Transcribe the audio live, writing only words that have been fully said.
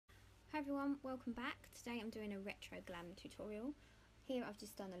Hi everyone, welcome back. Today I'm doing a retro glam tutorial. Here I've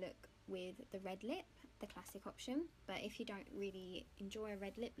just done a look with the red lip, the classic option, but if you don't really enjoy a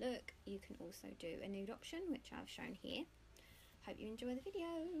red lip look, you can also do a nude option, which I've shown here. Hope you enjoy the video.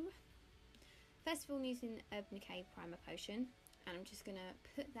 First of all, I'm using Urban Decay Primer Potion, and I'm just going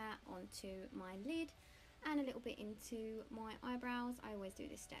to put that onto my lid and a little bit into my eyebrows. I always do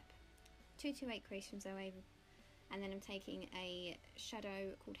this step. 228 crease from Zoe. And then I'm taking a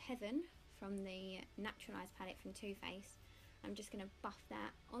shadow called Heaven from the Naturalized palette from Too Faced. I'm just going to buff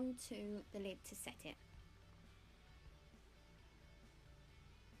that onto the lid to set it.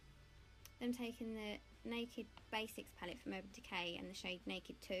 Then I'm taking the Naked Basics palette from Urban Decay and the shade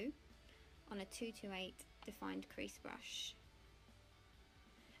Naked 2 on a 228 defined crease brush.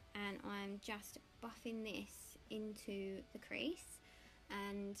 And I'm just buffing this into the crease.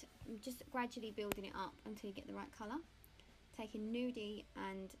 And I'm just gradually building it up until you get the right colour. Taking nudie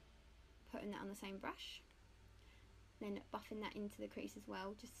and putting that on the same brush. Then buffing that into the crease as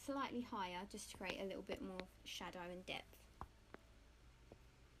well, just slightly higher, just to create a little bit more shadow and depth.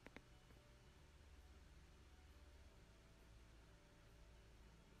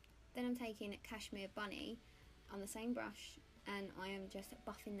 Then I'm taking Cashmere Bunny on the same brush and I am just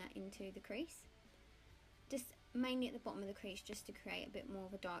buffing that into the crease. Just mainly at the bottom of the crease, just to create a bit more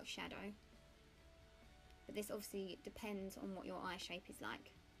of a dark shadow. But this obviously depends on what your eye shape is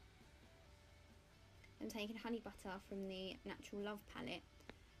like. I'm taking Honey Butter from the Natural Love palette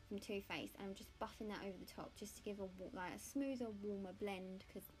from Too Faced, and I'm just buffing that over the top just to give a smoother, warmer blend,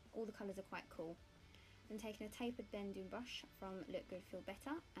 because all the colours are quite cool. I'm taking a tapered blending brush from Look Good Feel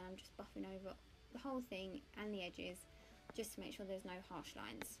Better, and I'm just buffing over the whole thing and the edges just to make sure there's no harsh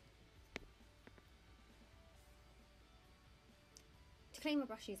lines. To clean my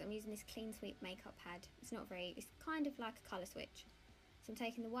brushes, I'm using this Clean Sweep makeup pad. It's kind of like a colour switch. So I'm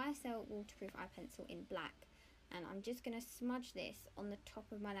taking the YSL waterproof eye pencil in black, and I'm just going to smudge this on the top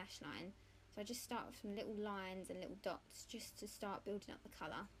of my lash line. So I just start with some little lines and little dots just to start building up the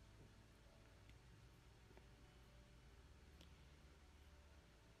colour.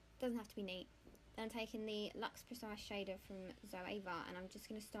 Doesn't have to be neat. Then I'm taking the Luxe Precise shader from Zoeva, and I'm just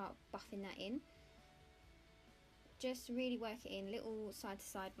going to start buffing that in. Just really work it in little side to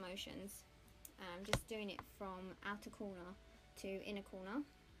side motions. I'm just doing it from outer corner to inner corner.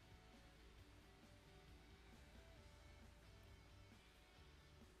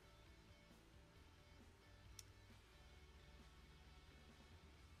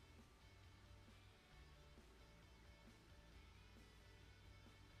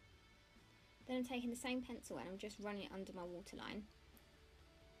 Then I'm taking the same pencil and I'm just running it under my waterline.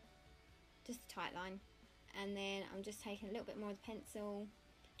 Just a tight line. And then I'm just taking a little bit more of the pencil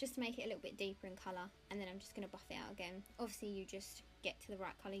just to make it a little bit deeper in colour, and then I'm just going to buff it out again. Obviously you just get to the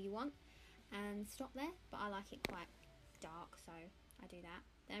right colour you want and stop there, but I like it quite dark, so I do that.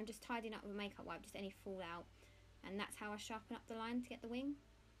 Then I'm just tidying up with a makeup wipe, just any fallout, and that's how I sharpen up the line to get the wing.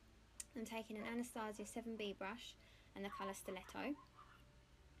 I'm taking an Anastasia 7B brush and the colour Stiletto,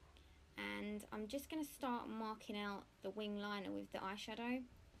 and I'm just going to start marking out the wing liner with the eyeshadow.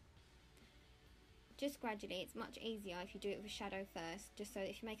 Just gradually. It's much easier if you do it with a shadow first, just so that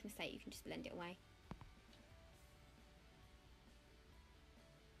if you make a mistake you can just blend it away.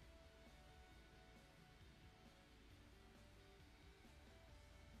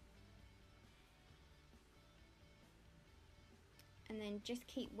 And then just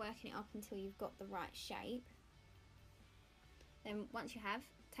keep working it up until you've got the right shape. Then once you have,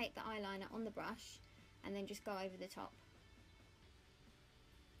 take the eyeliner on the brush and then just go over the top,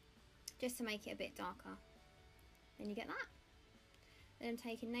 just to make it a bit darker. Then you get that. Then I'm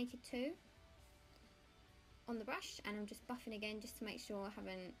taking Naked 2 on the brush and I'm just buffing again just to make sure I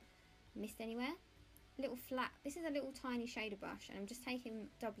haven't missed anywhere. Little flat, this is a little tiny shader brush, and I'm just taking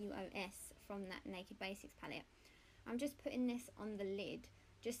WOS from that Naked Basics palette. I'm just putting this on the lid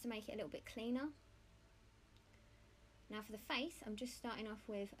just to make it a little bit cleaner. Now for the face, I'm just starting off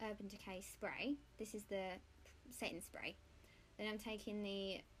with Urban Decay spray. This is the setting spray. Then I'm taking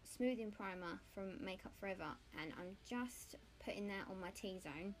the smoothing primer from Makeup Forever and I'm just putting that on my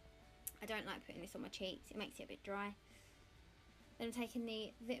T-zone. I don't like putting this on my cheeks, it makes it a bit dry. Then I'm taking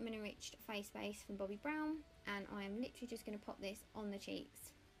the Vitamin Enriched face base from Bobbi Brown and I am literally just going to pop this on the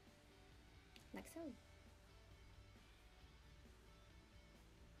cheeks, like so.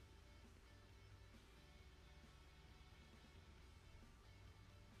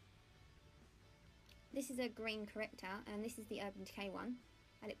 This is a green corrector and this is the Urban Decay one.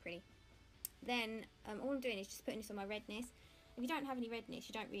 I look pretty. Then all I'm doing is just putting this on my redness. If you don't have any redness,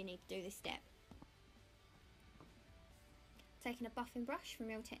 you don't really need to do this step. Taking a buffing brush from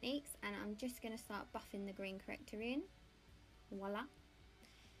Real Techniques, and I'm just going to start buffing the green corrector in. Voila.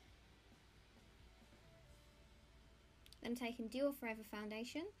 Then taking Dior Forever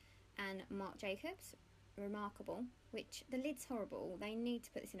Foundation and Marc Jacobs Remarkable, which the lid's horrible. They need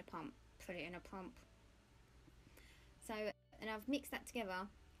to put this in a pump. Put it in a pump. So, and I've mixed that together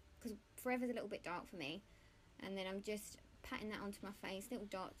because Forever's a little bit dark for me. And then I'm just patting that onto my face, little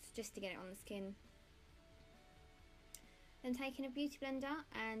dots, just to get it on the skin. Then taking a beauty blender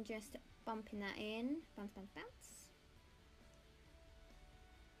and just bumping that in. Bounce, bounce, bounce.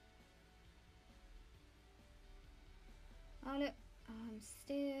 Oh look, I'm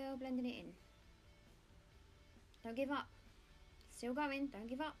still blending it in. Don't give up. Still going, don't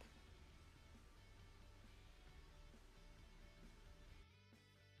give up.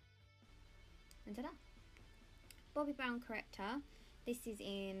 And ta-da! Bobbi Brown corrector. This is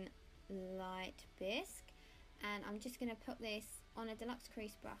in light bisque. And I'm just going to put this on a deluxe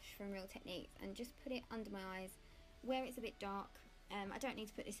crease brush from Real Techniques and just put it under my eyes where it's a bit dark. I don't need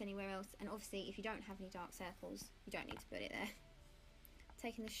to put this anywhere else, and obviously if you don't have any dark circles you don't need to put it there.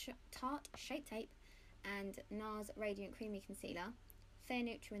 Taking the Tarte Shape Tape and Nars Radiant Creamy Concealer, Fair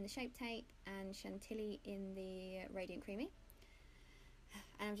Neutral in the Shape Tape and Chantilly in the Radiant Creamy.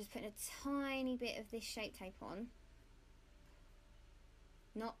 And I'm just putting a tiny bit of this Shape Tape on,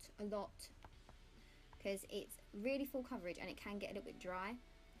 not a lot, because it's really full coverage and it can get a little bit dry.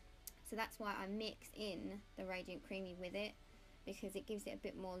 So that's why I mix in the Radiant Creamy with it, because it gives it a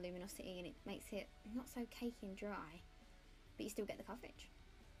bit more luminosity and it makes it not so cakey and dry, but you still get the coverage.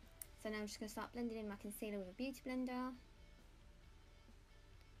 So now I'm just going to start blending in my concealer with a beauty blender.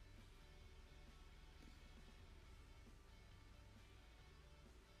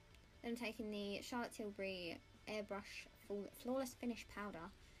 Then I'm taking the Charlotte Tilbury airbrush flawless finish powder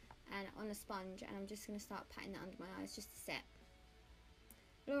and on a sponge, and I'm just going to start patting that under my eyes just to set.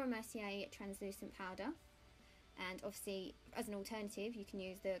 Mercier translucent powder, and obviously as an alternative you can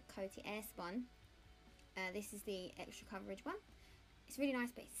use the Coty airspun. This is the extra coverage one. It's really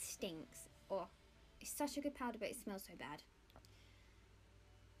nice but it stinks. Oh, it's such a good powder but it smells so bad.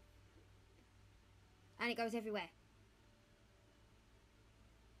 And it goes everywhere.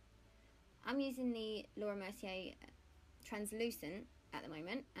 I'm using the Laura Mercier translucent at the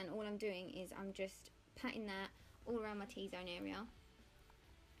moment, and all I'm doing is I'm just patting that all around my T-zone area,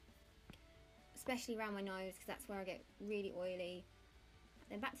 especially around my nose because that's where I get really oily.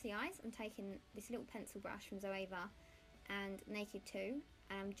 Then back to the eyes, I'm taking this little pencil brush from Zoeva and Naked 2,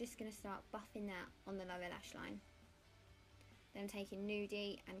 and I'm just going to start buffing that on the lower lash line. Then I'm taking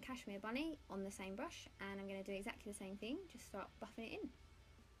Nudie and Cashmere Bunny on the same brush, and I'm going to do exactly the same thing, just start buffing it in.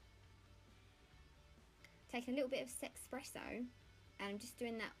 Taking a little bit of Sexpresso, and I'm just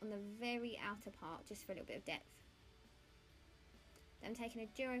doing that on the very outer part, just for a little bit of depth. Then I'm taking a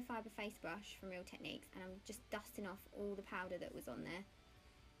Duro Fibre face brush from Real Techniques, and I'm just dusting off all the powder that was on there.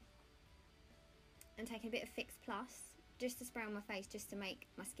 I'm taking a bit of Fix Plus, just to spray on my face, just to make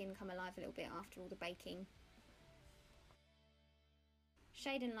my skin come alive a little bit after all the baking.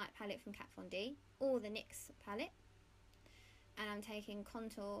 Shade and Light palette from Kat Von D, or the NYX palette. And I'm taking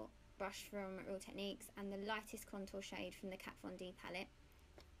Contour brush from Real Techniques and the lightest contour shade from the Kat Von D palette.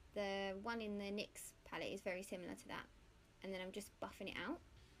 The one in the NYX palette is very similar to that. And then I'm just buffing it out.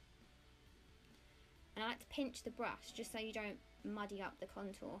 And I like to pinch the brush just so you don't muddy up the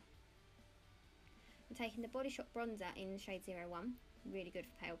contour. I'm taking the Body Shop bronzer in shade 01, really good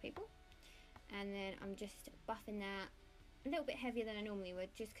for pale people. And then I'm just buffing that a little bit heavier than I normally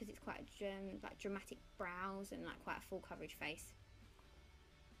would, just because it's quite like dramatic brows and like quite a full coverage face.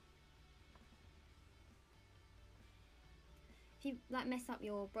 If you like mess up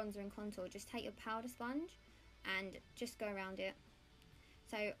your bronzer and contour, just take your powder sponge and just go around it.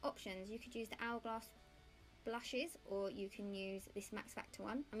 So options, you could use the Hourglass blushes, or you can use this Maxfactor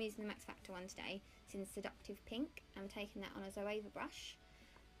one. I'm using the Maxfactor one today. It's in Seductive Pink. I'm taking that on a Zoeva brush,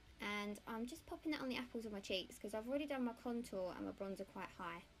 and I'm just popping that on the apples of my cheeks because I've already done my contour and my bronzer quite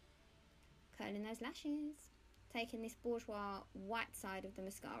high. Curling those lashes. Taking this Bourjois white side of the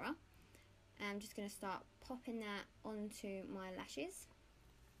mascara, and I'm just going to start popping that onto my lashes.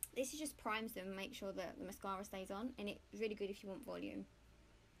 This just primes them, make sure that the mascara stays on, and it's really good if you want volume.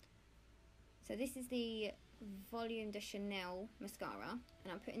 So this is the Volume de Chanel mascara,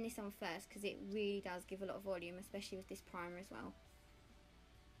 and I'm putting this on first because it really does give a lot of volume, especially with this primer as well.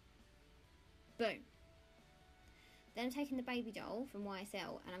 Boom. Then I'm taking the Baby Doll from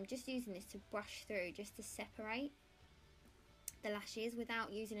YSL, and I'm just using this to brush through, just to separate the lashes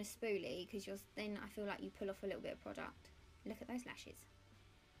without using a spoolie, because then I feel like you pull off a little bit of product. Look at those lashes.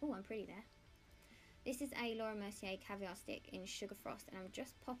 Oh, I'm pretty there. This is a Laura Mercier Caviar Stick in Sugar Frost, and I'm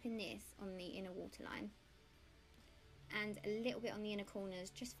just popping this on the inner waterline and a little bit on the inner corners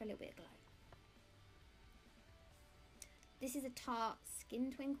just for a little bit of glow. This is a Tarte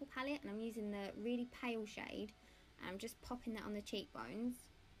Skin Twinkle palette, and I'm using the really pale shade, and I'm just popping that on the cheekbones,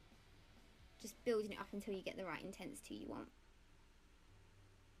 just building it up until you get the right intensity you want.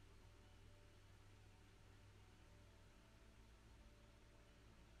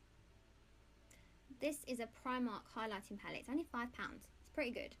 This is a Primark highlighting palette. It's only £5. It's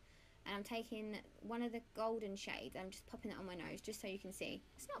pretty good. And I'm taking one of the golden shades. I'm just popping it on my nose just so you can see.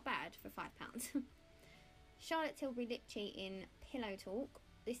 It's not bad for £5. Charlotte Tilbury Lip Cheat in Pillow Talk.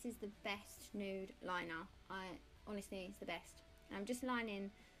 This is the best nude liner. Honestly, it's the best. And I'm just lining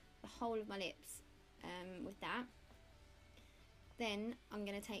the whole of my lips with that. Then I'm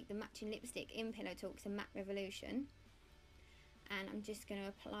going to take the matching lipstick in Pillow Talk, it's a Matte Revolution. And I'm just going to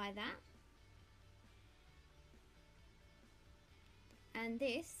apply that. And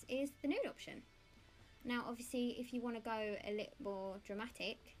this is the nude option. Now obviously if you want to go a little more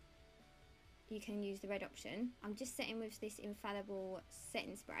dramatic, you can use the red option. I'm just setting with this infallible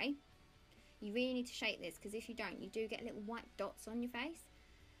setting spray. You really need to shake this, because if you don't, you do get little white dots on your face.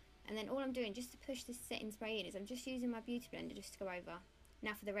 And then all I'm doing just to push this setting spray in is I'm just using my beauty blender just to go over.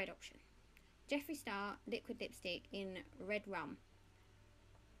 Now for the red option. Jeffree Star liquid lipstick in Red Rum.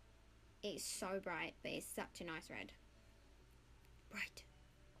 It's so bright, but it's such a nice red. Bright.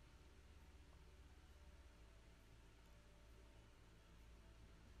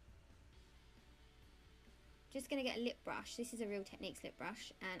 Just going to get a lip brush. This is a Real Techniques lip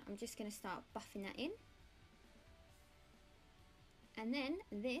brush, and I'm just going to start buffing that in. And then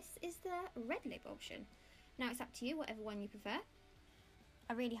this is the red lip option. Now it's up to you, whatever one you prefer.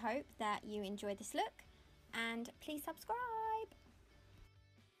 I really hope that you enjoyed this look, and please subscribe.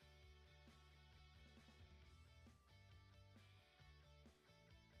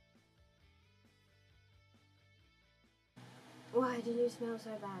 Why do you smell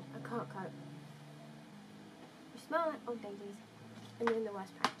so bad? I can't cope. You smell like old daisies, and you're in the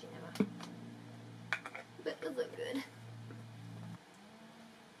worst packaging ever. But it does look good.